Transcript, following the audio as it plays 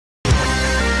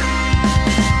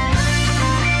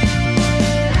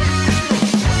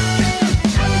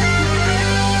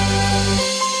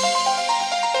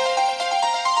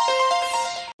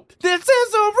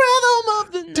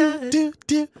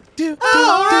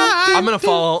I'm gonna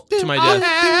fall to my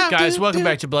death. Guys, welcome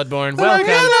back to Bloodborne. Welcome.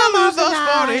 Of those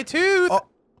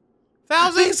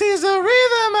 42,000. This is the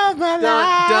rhythm of my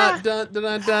life.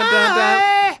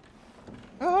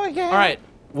 Oh yeah. All right,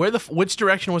 which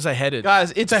direction was I headed?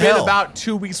 Guys, it's been about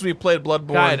 2 weeks we played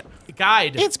Bloodborne.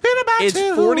 Guide. It's been about It's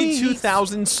 2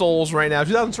 42,000 souls right now.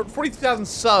 42,000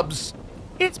 subs.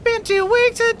 It's been 2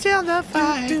 weeks until the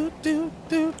fight.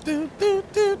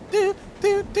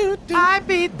 I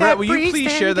beat that Brett, will you priest please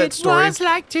and share that it story? was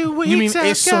like 2 weeks You mean ago.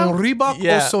 es son Reebok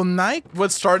Yeah. o son Nike?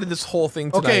 What started this whole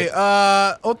thing tonight? Okay,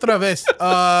 otra vez.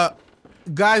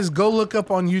 Guys, go look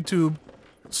up on YouTube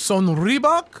son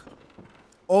Reebok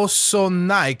o son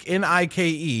Nike,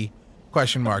 N-I-K-E,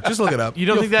 question mark. Just look it up. You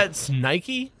don't think that's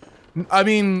Nike? I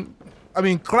mean,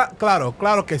 claro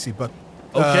que sí, but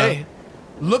Okay.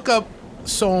 look up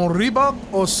son Reebok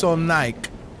o son Nike.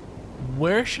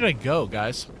 Where should I go,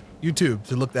 guys? YouTube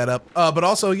to look that up. But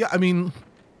also, yeah, I mean,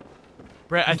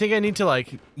 Brett, I think I need to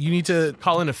like you need to.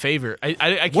 call in a favor. I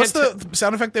can't. What's the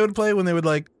sound effect they would play when they would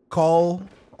like call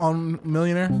on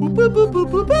Millionaire?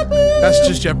 That's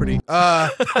just Jeopardy.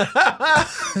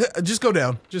 Just go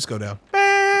down. Just go down.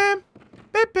 Bam,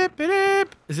 bip, bip, bip,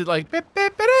 bip. Is it like? Bip,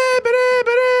 bip, bip, bip, bip,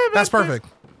 bip, That's bip? perfect.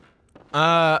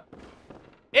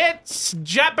 It's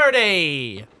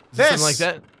Jeopardy. Is it something like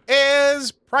that?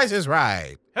 Is Price is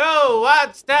Right. Who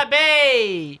wants to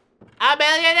be a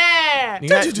millionaire? You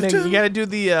gotta do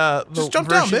the Just jump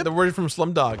down, version, babe. the word from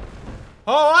Slumdog.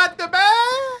 Who want to be?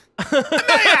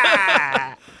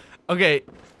 Okay,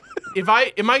 am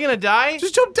I gonna die?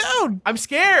 Just jump down. I'm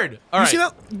scared. All You right. see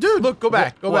that, dude? Look, go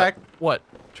back, go back. What?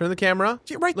 Turn the camera.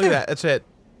 See, right Look there. at that. That's it.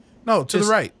 No, to Just-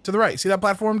 the right. To the right. See that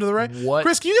platform to the right? What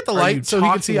Chris, can you get the are you light so he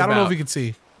can see? talking I don't know if about? he can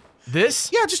see. This?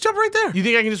 Yeah, just jump right there. You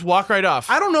think I can just walk right off?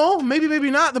 I don't know. Maybe,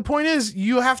 maybe not. The point is,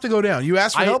 you have to go down. You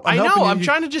asked for help. I know. helping you. I'm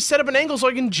trying to just set up an angle so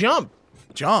I can jump.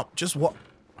 Jump. Just walk.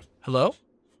 Hello?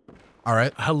 All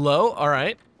right. Hello? All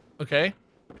right. Okay.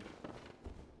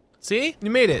 See?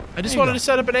 You made it. I just wanted to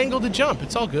set up an angle to jump.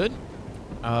 It's all good.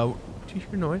 Do you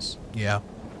hear noise? Yeah.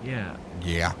 Yeah.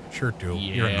 Yeah. Sure do.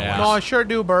 Yeah. You're annoying. No, I sure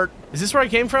do, Bert. Is this where I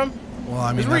came from? Well, I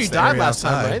mean, This is where that's you the died area last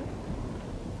time, outside. right?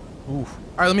 Oof.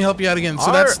 All right, let me help you out again.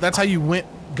 So that's how you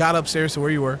got upstairs to where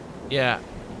you were. Yeah.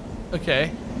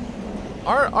 Okay.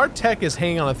 Our tech is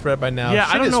hanging on a thread by now. Yeah,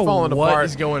 Shit I don't is know falling what apart.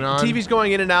 is going on. TV's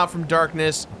going in and out from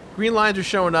darkness. Green lines are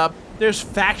showing up. There's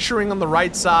fracturing on the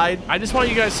right side. I just want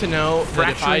you guys to know that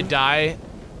if I Fracturing. die,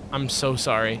 I'm so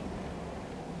sorry.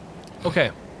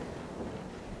 Okay.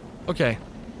 Okay.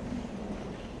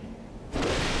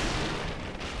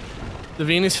 The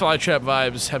Venus flytrap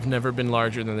vibes have never been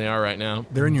larger than they are right now.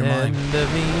 They're in your mind. The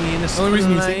Venus The only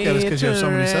reason you think that is 'cause you have so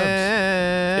many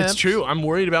subs. It's true. I'm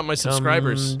worried about my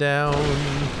subscribers. Come down.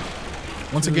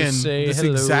 Once to again, say it's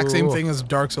the exact same hello. thing as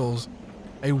Dark Souls.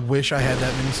 I wish I had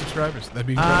that many subscribers. That'd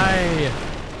be incredible. I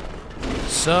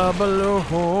sub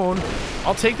alone.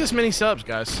 I'll take this many subs,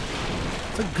 guys.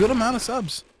 It's a good amount of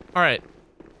subs. All right.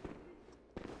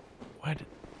 What?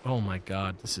 Oh my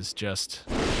God, this is just...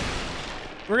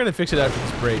 We're gonna fix it after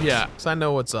this break. Yeah. Cause I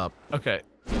know what's up. Okay.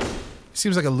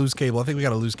 Seems like a loose cable. I think we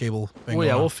got a loose cable thing. Well,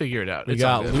 yeah, going we'll on. figure it out. We It's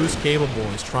all got good. loose cable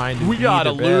boys trying to. We be got the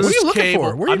a best. loose What are you looking cable.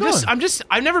 for? Where are you I'm just.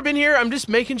 I've never been here. I'm just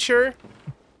making sure.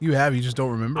 You have. You just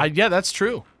don't remember. Yeah, that's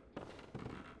true.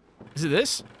 Is it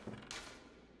this?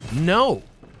 No.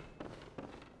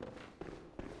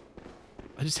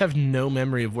 I just have no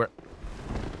memory of where.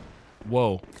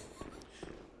 Whoa.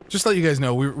 Just to let you guys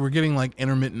know, we're getting like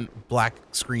intermittent black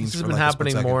screens. This has for been like a split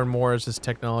happening second. more and more as this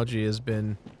technology has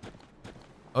been.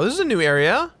 Oh, this is a new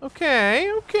area. Okay,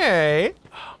 okay.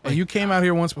 Hey, you came out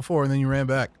here once before and then you ran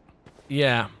back.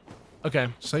 Yeah. Okay.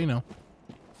 So you know.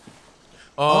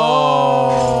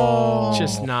 Oh.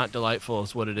 Just not delightful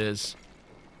is what it is.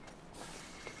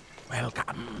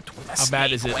 Welcome to the How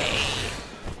bad is it?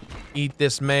 Eat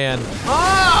this man.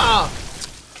 Ah!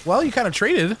 Well, you kind of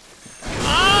traded.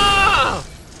 Ah!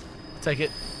 Take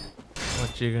it.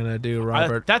 What you gonna do,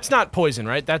 Robert? That's not poison,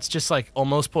 right? That's just like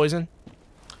almost poison.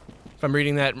 If I'm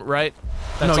reading that right.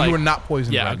 That's No, like, you were not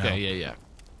poisoned Yeah. right Okay. now. Yeah.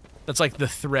 That's like the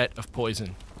threat of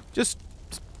poison. Just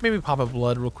maybe pop a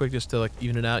blood real quick just to like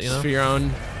even it out, you Just know? for your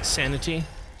own sanity.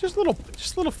 Just a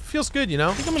little feels good, you know?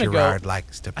 I think I'm gonna Jirard go.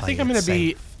 likes to play I think I'm gonna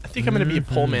be. I think I'm gonna be a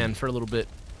pole man for a little bit.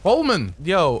 Pullman,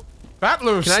 Yo,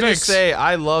 battler of can snakes. I just say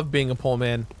I love being a pole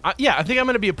man. Yeah, I think I'm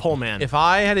gonna be a pole man. If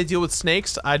I had to deal with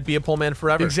snakes, I'd be a pole man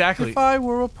forever. Exactly. If I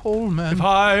were a Pullman. If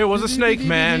I was a snake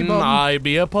man, I'd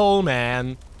be a pole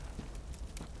man.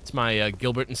 It's my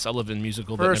Gilbert and Sullivan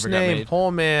musical First that never got name made.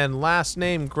 pole man, last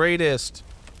name greatest.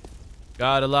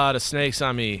 Got a lot of snakes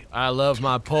on me. I love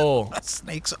my pole.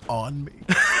 Snakes on me.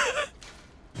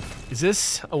 Is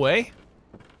this a way?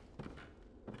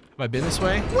 Have I been this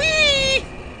way? Whee!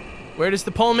 Where does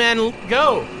the pole man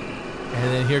go?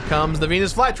 And then here comes the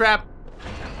Venus flytrap.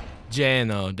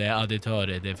 Geno de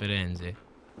auditore de Firenze.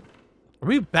 Are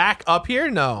we back up here?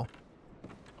 No.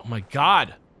 Oh my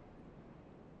god.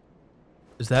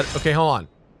 Is that okay? Hold on.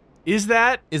 Is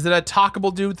that a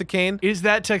talkable dude with the cane? Is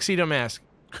that Tuxedo Mask?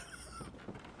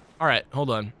 All right, hold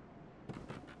on.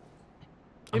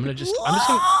 I'm just gonna,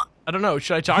 I don't know.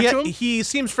 Should I talk to him? He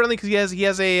seems friendly because he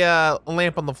has a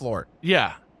lamp on the floor.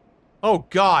 Yeah. Oh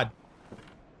God.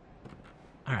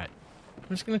 All right. I'm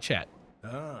just gonna chat.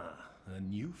 Ah, a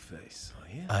new face, are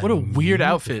you? What a weird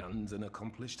outfit. And an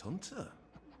accomplished hunter,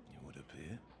 you would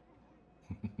appear.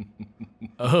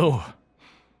 Oh.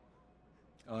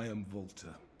 I am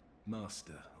Volta,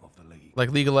 master of the League.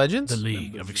 Like League of Legends? The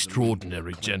League of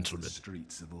Extraordinary The Gentlemen.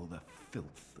 streets of all the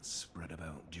filth that spread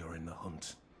about during the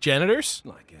hunt. Janitors?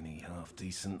 Like any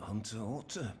half-decent hunter ought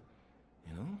to,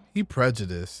 you know? He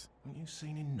prejudiced. Haven't you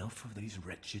seen enough of these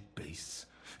wretched beasts?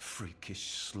 Freakish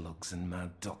slugs and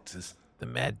mad doctors. The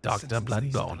Mad Doctor Sentence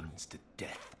these Bloodborne. fiends to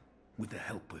death with the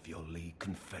help of your League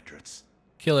confederates.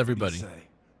 Kill What do everybody. you say?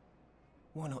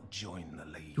 Why not join the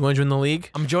League? You want to join the League?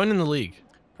 I'm joining the League.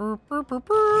 As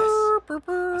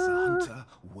a hunter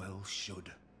well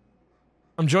should.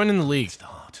 I'm joining the League.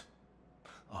 Start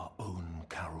our own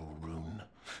Carol rune,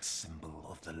 symbol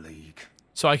of the League.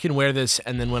 So I can wear this,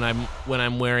 and then when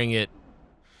I'm wearing it,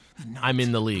 The night I'm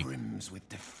in the League. brims with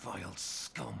defiled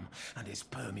scum and is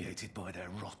permeated by their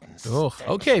rotten Oh, stench.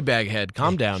 okay, Baghead,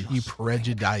 calm down. He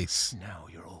prejudice. Now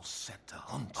you're all set to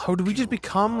hunt. Oh, did we just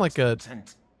become like a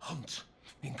Hunt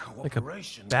in a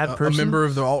cooperation. bad A person? member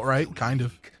of the alt-right, kind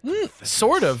of.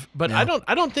 Sort of, but Yeah.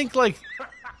 I don't think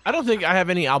I have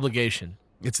any obligation.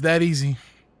 It's that easy.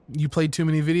 You played too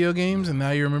many video games, and now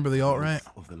you remember the alt-right.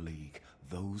 Of the League,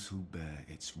 those who bear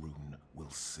its rune will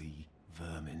see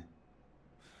vermin.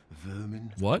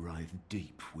 Vermin What? writhe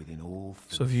deep within all.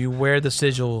 So if you wear the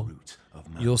sigil, root of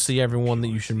you'll man's see everyone that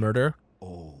you should murder.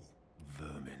 all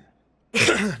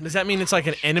vermin. Does that mean it's like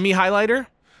an enemy highlighter?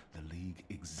 The League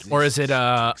exists Or is it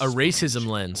a to racism expunge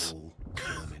lens? all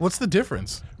vermin, What's the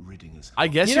difference? ridding us I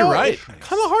guess You you're know, right.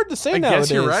 Kind of hard to say I nowadays.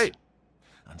 guess you're right.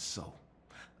 And so,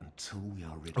 until we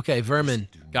are rid Okay, of vermin.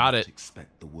 this, do Got not it.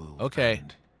 expect the world Okay.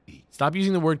 and eat. Stop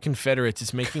using the word Confederates.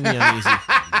 It's making me uneasy.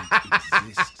 The League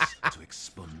exists to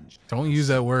expunge. Don't use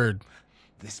that word.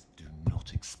 This do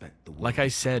not expect the world Like I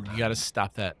said, you gotta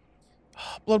stop that.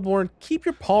 Bloodborne, keep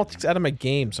your politics out of my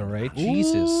games, all right?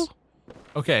 Jesus.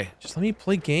 Okay, Just let me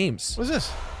play games. What's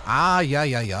this? Ah,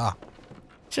 yeah.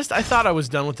 just I thought I was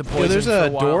done with the poison. Yo, there's for a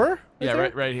a while. door? Yeah,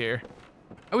 there? right here.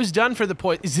 I was done for the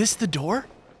poison. Is this the door?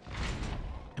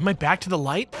 Am I back to the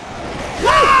light? But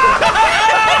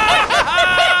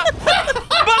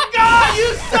God,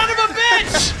 you son of a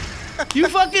bitch! You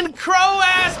fucking crow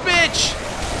ass bitch!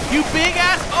 You big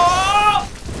ass. Oh!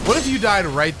 What if you died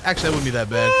right? Actually, that wouldn't be that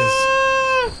bad,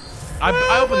 because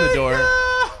I opened the door.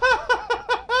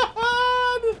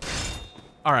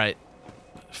 All right.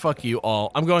 Fuck you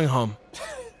all. I'm going home.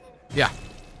 yeah.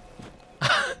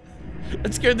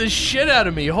 That scared the shit out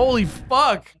of me. Holy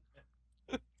fuck.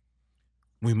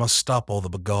 We must stop all the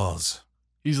bagars.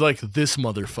 He's like, this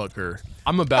motherfucker.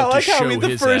 I'm I about like to how show the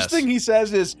his first ass. thing he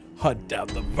says is, hunt down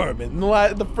the vermin.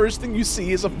 And the first thing you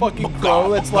see is a fucking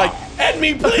crow that's like, end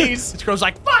me, please! This girl's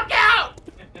like, fuck out!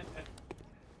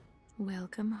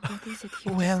 Welcome. What is it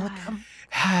here? Welcome.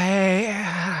 Hi.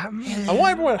 I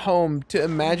want everyone at home to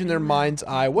imagine their mind's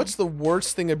eye. What's the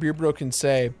worst thing a beer bro can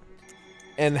say?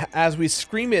 And as we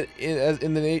scream it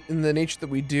in the nature that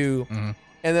we do, and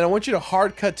then I want you to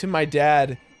hard cut to my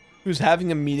dad, who's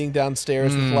having a meeting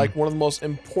downstairs with like one of the most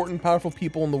important, powerful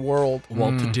people in the world.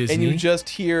 Walter Disney. And you just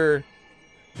hear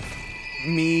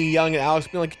me, Young, and Alex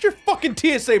being like, "Get your fucking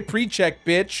TSA pre-check,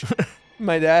 bitch."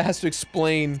 My dad has to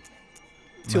explain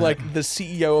to like the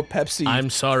CEO of Pepsi.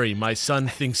 I'm sorry, my son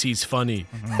thinks he's funny.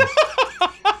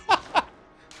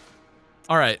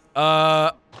 All right.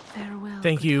 Farewell.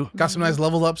 Thank you. Got some nice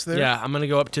level ups there. Yeah, I'm gonna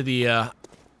go up to the. I'm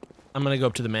gonna go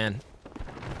up to the man.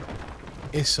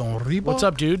 Es horrible. What's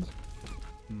up, dude?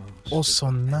 Oh, so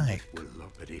nice.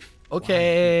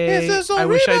 Okay. This is I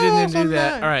wish I didn't horrible do that.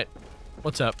 sometimes. All right.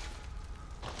 What's up?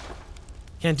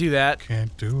 Can't do that.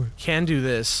 Can't do it. Can do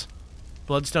this.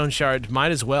 Bloodstone shard.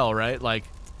 Might as well, right? Like,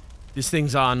 this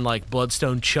thing's on like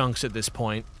bloodstone chunks at this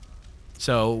point.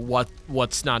 So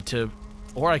what's not to?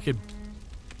 Or I could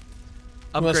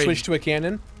I'm gonna upgrade. switch to a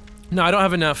cannon. No, I don't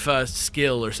have enough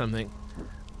skill or something.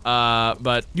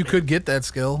 But You could get that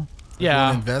skill. If you Yeah.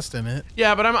 wanna invest in it.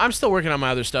 yeah, but I'm still working on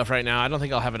my other stuff right now. I don't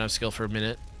think I'll have enough skill for a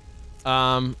minute.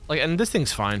 Like, and this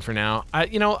thing's fine for now. I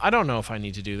don't know if I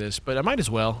need to do this, but I might as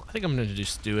well. I think I'm gonna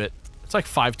just do it. It's like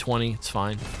 520. It's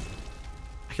fine.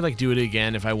 I can like do it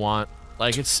again if I want.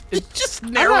 Like it's just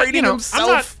narrating himself.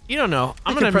 I'm not, you don't know.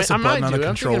 I'm gonna press a I'm button not on a doing.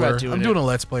 I'm thinking about controller. doing I'm it. doing a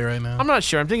let's play right now. I'm not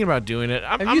sure. I'm thinking about doing it.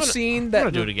 Have you seen that? I'm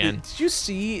gonna do it again. Did you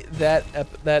see that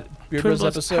Beer Twin Bros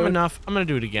Bloods, episode? have enough. I'm gonna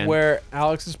do it again. Where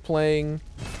Alex is playing,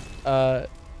 I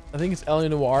think it's L.A.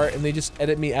 Noire, and they just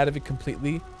edit me out of it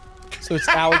completely. So it's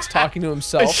Alex talking to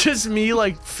himself. It's just me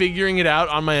like figuring it out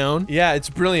on my own. Yeah, it's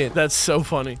brilliant. That's so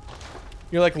funny.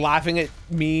 You're like laughing at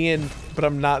me, but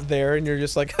I'm not there, and you're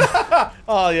just like,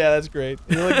 oh yeah, that's great.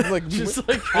 And you're like Just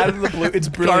like out of the blue. It's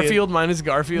brilliant. Garfield minus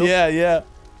Garfield. Yeah, yeah.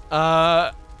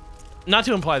 Not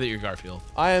to imply that you're Garfield.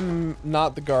 I am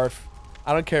not the Garf.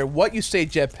 I don't care what you say,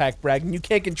 Jetpack Bragging. You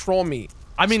can't control me.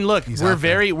 I mean, look, He's out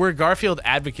there. we're Garfield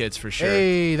advocates for sure.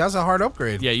 Hey, that's a hard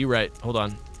upgrade. Yeah, you're right. Hold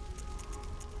on.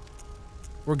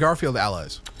 We're Garfield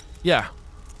allies. Yeah,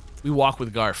 we walk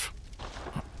with Garf.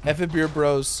 F it, Beer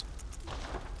Bros.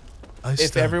 I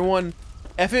If everyone,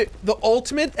 F it, the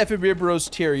ultimate F it, Beer Bros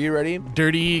tier. You ready?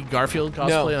 Dirty Garfield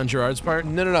cosplay on Jirard's part.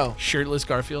 No. Shirtless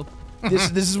Garfield.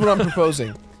 This is what I'm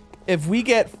proposing. If we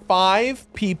get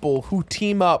 5 people who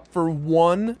team up for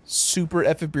one super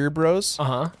F it, Beer Bros,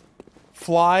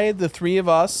 fly the 3 of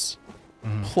us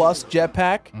plus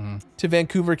Jetpack to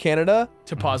Vancouver, Canada,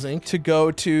 To Pause Inc. to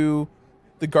go to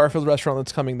the Garfield restaurant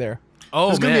that's coming there. Oh,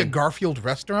 There's man. gonna be a Garfield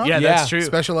restaurant. Yeah, Yeah. that's true.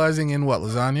 Specializing in what,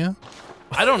 lasagna?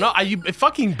 I don't know. You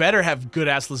fucking better have good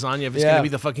ass lasagna if it's Yeah. gonna be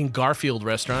the fucking Garfield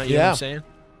restaurant. You know what I'm saying?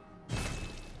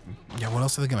 Yeah. What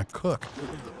else are they gonna cook?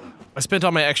 I spent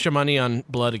all my extra money on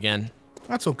blood again.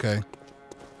 That's okay.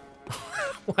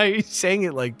 Why are you saying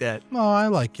it like that? No, I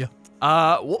like you.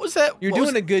 What was that? You're What doing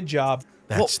was- a good job.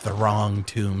 That's the wrong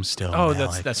tombstone. Oh,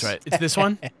 Alex. that's right. It's this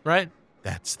one, right?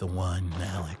 That's the one,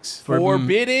 Alex.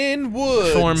 Forbidden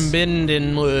Woods.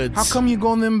 Forbidden Woods. How come you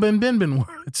go in them bin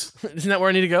words? Isn't that where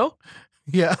I need to go?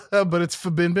 Yeah, but it's for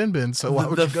bin. So why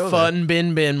would The you go fun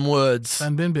bin woods. there?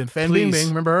 Fan bin. Fan Please. Bing.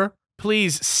 Remember her?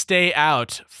 Please stay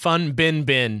out. Fun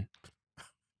bin.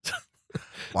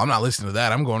 Well, I'm not listening to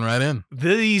that. I'm going right in.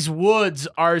 These woods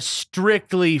are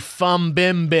strictly fun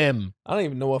bim. I don't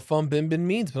even know what fun bin bin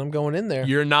means, but I'm going in there.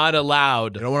 You're not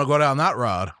allowed. You don't want to go down that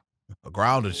road. The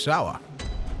ground is sour.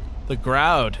 The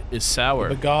crowd is sour.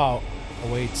 The gal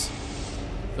awaits.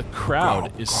 The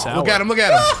crowd is sour. Look at him. Look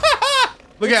at him.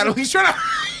 Look at him. He's trying to.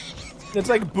 It's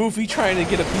like Boofy trying to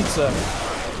get a pizza.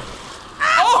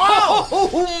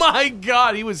 Oh my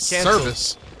God, he was canceled.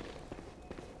 Service.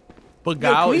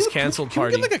 Bagao is canceled Can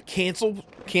party. we get like a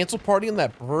cancel party on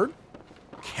that bird?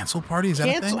 Cancel party? Is that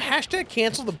a Cancel thing? hashtag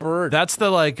cancel the bird. That's the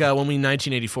like when we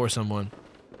 1984 someone.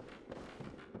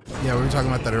 Yeah, we were talking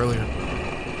about that earlier.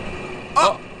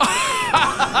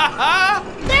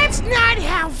 That's not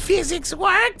how physics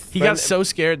works. He got so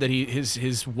scared that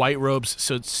his white robes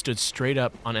stood straight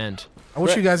up on end. I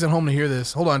want you guys at home to hear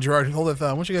this. Hold on, Jirard. Hold that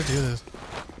thought. I want you guys to hear this. You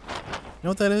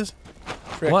know what that is?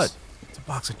 Tricks. What? It's a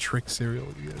box of trick cereal.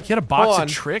 He had a box Hold of on.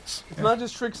 tricks. It's not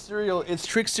just trick cereal. It's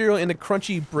trick cereal in a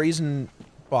crunchy brazen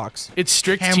box. It's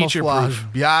strict teacher Camouflage.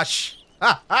 proof. Biash.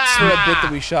 It's for a bit that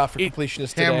we shot for It- completionists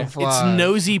today. Camouflage. It's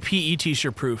nosy PE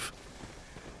t-shirt proof.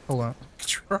 Hold on.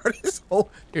 Jirard is. Oh,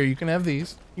 here, you can have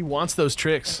these. He wants those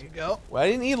tricks. Here you go. Well, I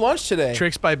didn't eat lunch today.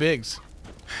 Tricks by Biggs.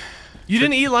 You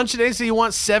didn't eat lunch today, so you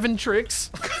want 7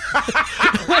 tricks?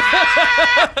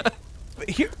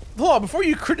 Here, hold on, before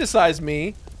you criticize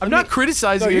me. I'm not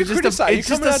criticizing No, you. you're It's just criticizing. it's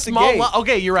You're just coming a out the small. gate.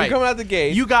 Okay, you're right. You're coming out the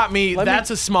gate. You got me. Let me-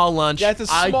 That's a small lunch. That's a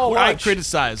small I lunch.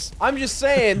 criticize. I'm just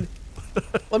saying.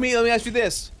 let me ask you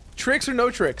this: tricks or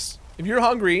no tricks? If you're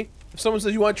hungry, if someone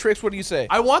says you want tricks, what do you say?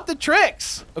 I want the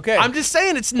tricks. Okay. I'm just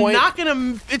saying it's Point. not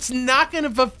gonna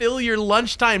fulfill your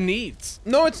lunchtime needs.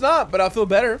 No, it's not. But I'll feel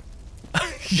better.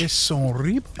 Is son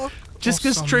Reebok Just or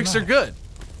because son tricks are Nike? good.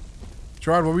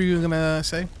 Gerard, what were you gonna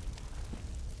say?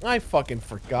 I fucking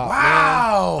forgot. Man.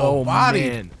 Wow. Oh,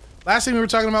 bodied. man. Last thing we were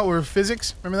talking about were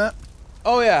physics. Remember that?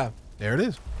 Oh yeah. There it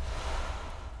is.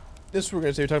 This is what we're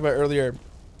gonna say. We talked about earlier.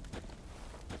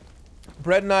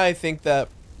 Brett and I think that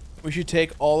we should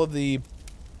take all of the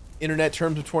internet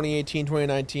terms of 2018,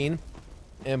 2019,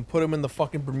 and put them in the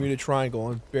fucking Bermuda Triangle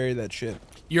and bury that shit.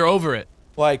 You're over it.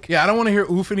 Like, Yeah, I don't want to hear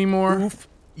oof anymore. oof,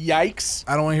 yikes.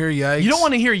 I don't want to hear yikes. You don't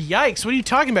want to hear yikes. What are you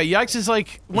talking about? Yikes is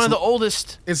like one of the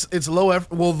oldest. It's low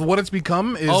effort. Well, what it's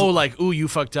become is Oh, like ooh, you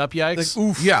fucked up. Yikes. Like,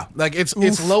 oof. yeah, like it's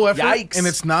Oof, low effort yikes. and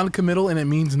it's non-committal and it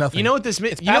means nothing. You know what this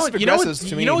means? It's You know what passive-aggressive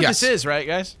to me. you know what Yes. this is, right,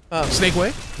 guys? Snake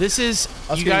way? This is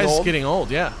Us you getting guys old? getting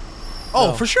old. Yeah.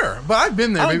 Oh, No. for sure. But I've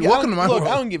been there, I don't- baby. I Welcome to don't- my look,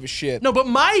 world. I don't give a shit. No, but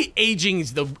my aging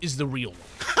is the real one.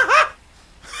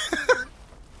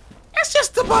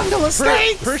 bundle of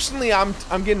snakes. Personally, I'm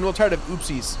getting real tired of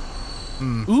oopsies.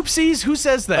 Oopsies? Who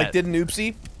says that? Like, did an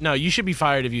oopsie? No, you should be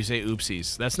fired if you say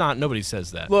oopsies. That's not. Nobody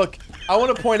says that. Look, I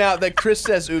want to point out that Chris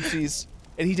says oopsies,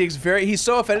 and he's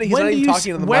so offended he's not even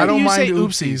talking to the mic. When I do don't you mind say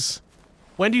oopsies.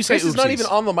 When do you say Chris oopsies? is not even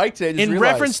on the mic today. I just In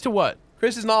realized. reference to what?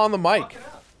 Chris is not on the mic.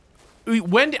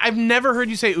 When I've never heard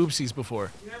you say oopsies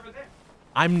before. You're never there.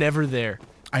 I'm never there.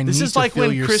 This is like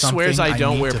when Chris swears I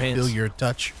don't wear pants. Feel your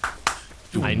touch.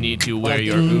 I need to wear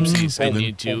your oopsies. I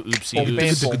need to oopsie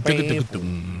oops.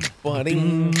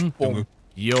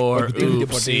 Your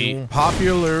oopsie.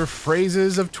 Popular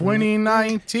phrases of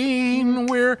 2019.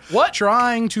 We're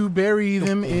trying to bury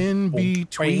them in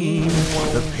between.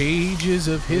 The pages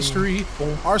of history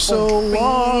are so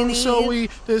long, so we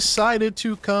decided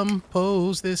to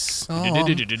compose this song.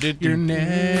 You're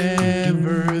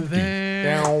never there.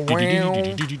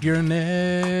 You're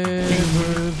never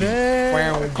there.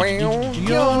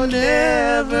 You're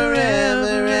never, ever,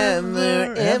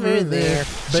 ever, ever there.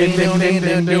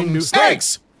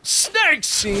 Snakes!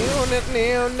 Snakes!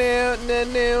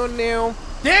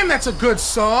 Damn, that's a good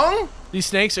song. These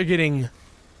snakes are getting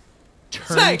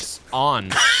turned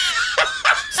on.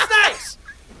 Snakes!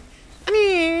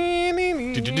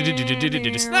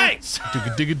 Snakes!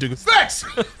 Snakes!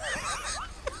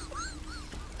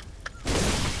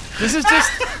 This is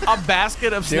just a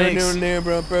basket of snakes.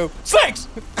 Snakes!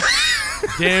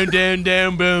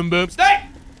 Down, boom, boom. Snake!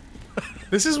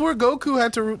 This is where Goku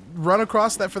had to run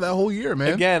across that for that whole year,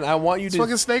 man. Again, I want you to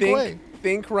fucking snake way.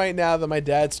 think right now that my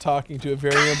dad's talking to a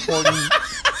very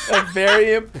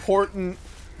important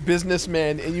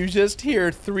businessman, and you just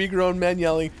hear 3 grown men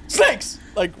yelling, "Snakes!"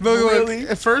 Like, really?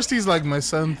 At first, he's like, "My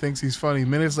son thinks he's funny."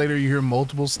 Minutes later, you hear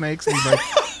multiple snakes, and he's like,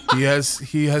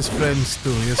 he has friends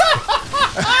too. Yes.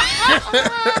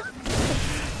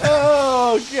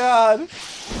 Oh God!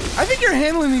 I think you're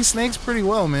handling these snakes pretty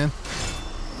well, man.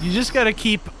 You just gotta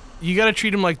you gotta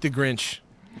treat him like the Grinch.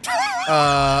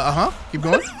 Keep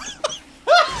going.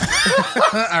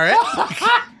 All right.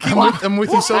 I'm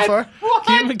with you so far.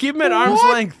 Keep him at arm's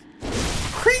length.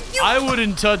 I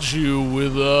wouldn't touch you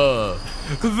with a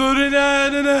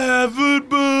 39.5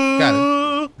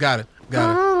 football. Got it.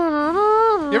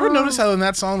 You ever notice how in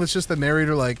that song, it's just the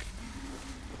narrator, like,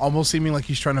 almost seeming like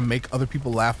he's trying to make other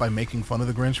people laugh by making fun of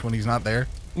the Grinch when he's not there?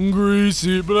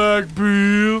 Greasy black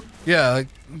peel. Yeah, like,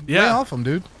 lay off him,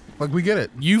 dude. Like, we get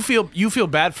it. You feel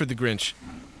bad for the Grinch.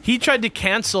 He tried to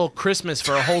cancel Christmas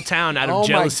for a whole town out of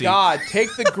jealousy. Oh my God!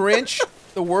 Take the Grinch.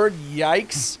 The word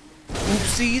yikes.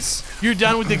 Oopsies. You're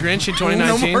done with the Grinch in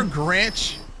 2019. No more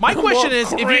Grinch. My question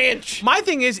is, my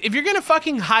thing is, if you're gonna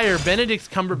fucking hire Benedict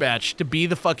Cumberbatch to be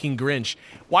the fucking Grinch,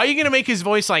 why are you gonna make his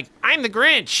voice like, "I'm the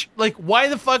Grinch"? Like, why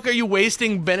the fuck are you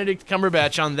wasting Benedict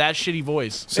Cumberbatch on that shitty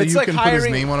voice? So you can put his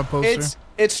name on a poster?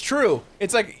 It's true.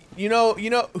 It's like, you know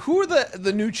who are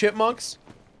the new Chipmunks?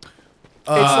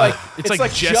 It's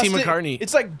like Jesse McCartney.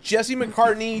 It's like Jesse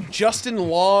McCartney, Justin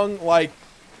Long. Like,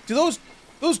 do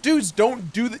those dudes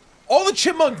don't do the. All the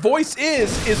Chipmunk voice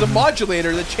is a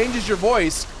modulator that changes your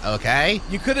voice. Okay.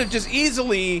 You could have just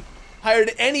easily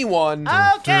hired anyone.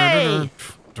 Okay.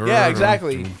 Yeah,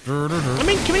 exactly. I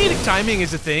mean, comedic timing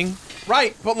is a thing.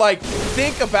 Right, but like,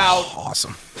 think about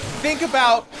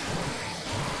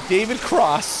David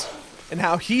Cross and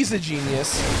how he's a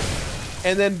genius,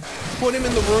 and then put him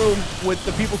in the room with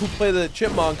the people who play the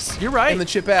Chipmunks. You're right. And the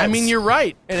Chipettes. I mean, you're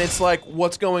right. And it's like,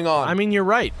 what's going on? I mean, you're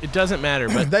right. It doesn't matter,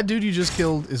 but that dude you just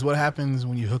killed is what happens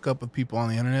when you hook up with people on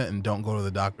the internet and don't go to the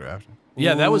doctor after.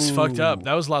 Yeah, that was fucked up.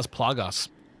 That was Las Plagas.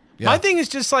 Yeah. My thing is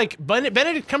just like,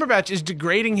 Benedict Cumberbatch is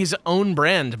degrading his own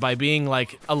brand by being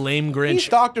like a lame Grinch. He's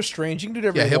Doctor Strange. You can do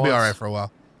whatever he wants. He'll be all right for a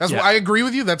while. That's I agree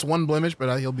with you. That's one blemish,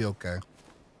 but he'll be okay.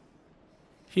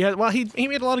 He made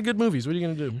a lot of good movies. What are you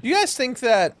gonna do? Do you guys think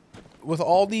that with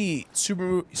all the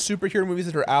superhero movies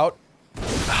that are out,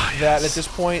 that at this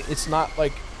point it's not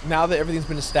like, now that everything's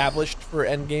been established for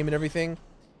Endgame and everything,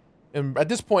 and at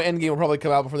this point Endgame will probably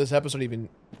come out before this episode even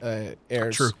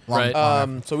airs. True. Right.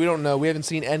 So we don't know. We haven't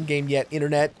seen Endgame yet.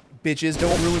 Internet bitches,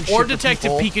 don't ruin shit. Or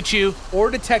Detective Pikachu. Or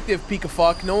Detective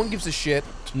Pikafuck. No one gives a shit.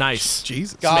 Nice.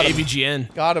 Jesus. Got him.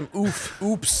 AVGN. Got him. Oof.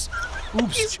 Oops.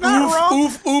 Oops. He's not wrong.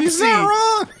 Oof. Oopsie. He's not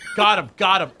wrong. Got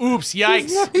him. Oops.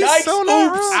 Yikes. Yikes. So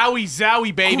Oops. Owie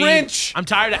zowie, baby. Grinch. I'm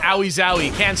tired of owie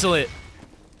zowie. Cancel it.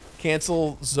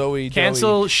 Cancel Zoe.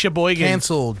 Cancel Sheboygan.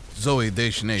 Cancel Zoe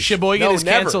Deschanel. Sheboygan is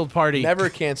never. canceled party. Never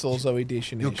cancel Zoe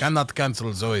Deschanel. You cannot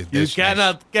cancel Zoe You Deschanel.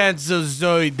 cannot cancel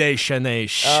Zoe Deschanel.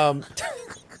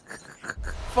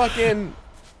 Fucking,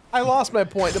 I lost my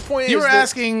point. The point is You were that,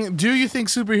 asking, do you think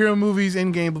superhero movies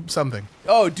in-game something?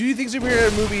 oh, do you think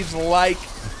superhero movies like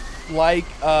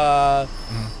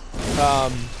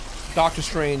Doctor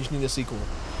Strange need a sequel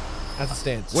as it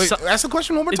stands. Wait, ask the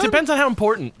question one more It time. depends on how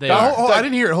important they are. Oh, I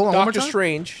didn't hear it. Hold on. one more Doctor time.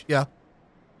 Strange. Yeah.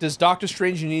 Does Doctor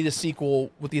Strange need a sequel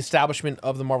with the establishment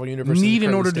of the Marvel Universe? as it Need in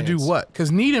currently order to do stands? what?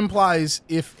 Because need implies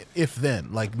if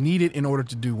then. Like need it in order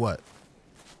to do what?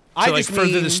 I To like just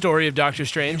further mean, the story of Doctor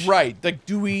Strange. Right. Like,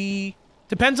 do we...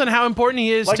 Depends on how important he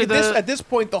is Like, to at this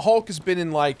point, the Hulk has been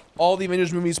in, like, all the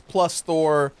Avengers movies plus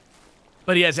Thor,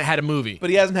 But he hasn't had a movie. but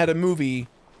he hasn't had a movie.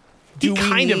 He Do we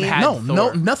kind of need- had No,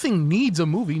 Thor. nothing needs a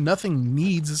movie. Nothing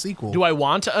needs a sequel. Do I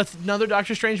want another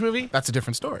Doctor Strange movie? That's a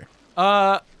different story.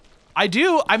 I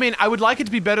do. I mean, I would like it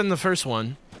to be better than the first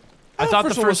one. I thought the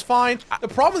one was first. fine. The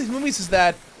problem with these movies is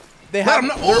that they Let have... him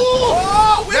know.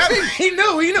 Oh, he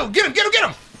knew. Get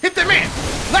him. Hit that man.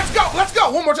 Let's go.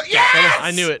 One more time. Yes!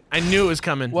 I knew it. I knew it was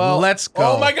coming. Well, Let's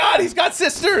go. Oh my god, he's got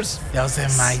sisters! Those are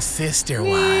my sister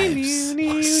wives.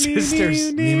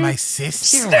 Sisters. Me, my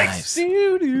sister Snakes!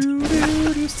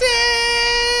 wives.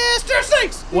 Sister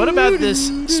snakes! What about this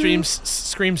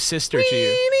screams sister to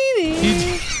you?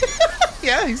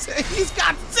 Yeah, he's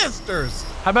got sisters.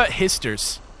 How about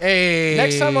histers? Hey.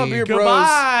 Next time on Beer Bros.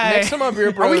 Goodbye. Next time on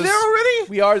Beer Bros. Are we there already?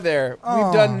 We are there. Oh.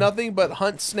 We've done nothing but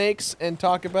hunt snakes and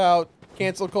talk about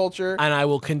cancel culture. And I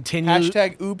will continue.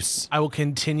 Hashtag oops. I will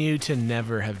continue to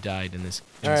never have died in this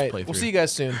All right, playthrough. we'll see you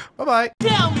guys soon. Bye bye.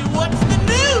 Tell me what's the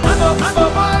news. I'm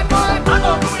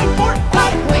a report.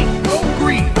 Go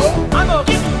green. Go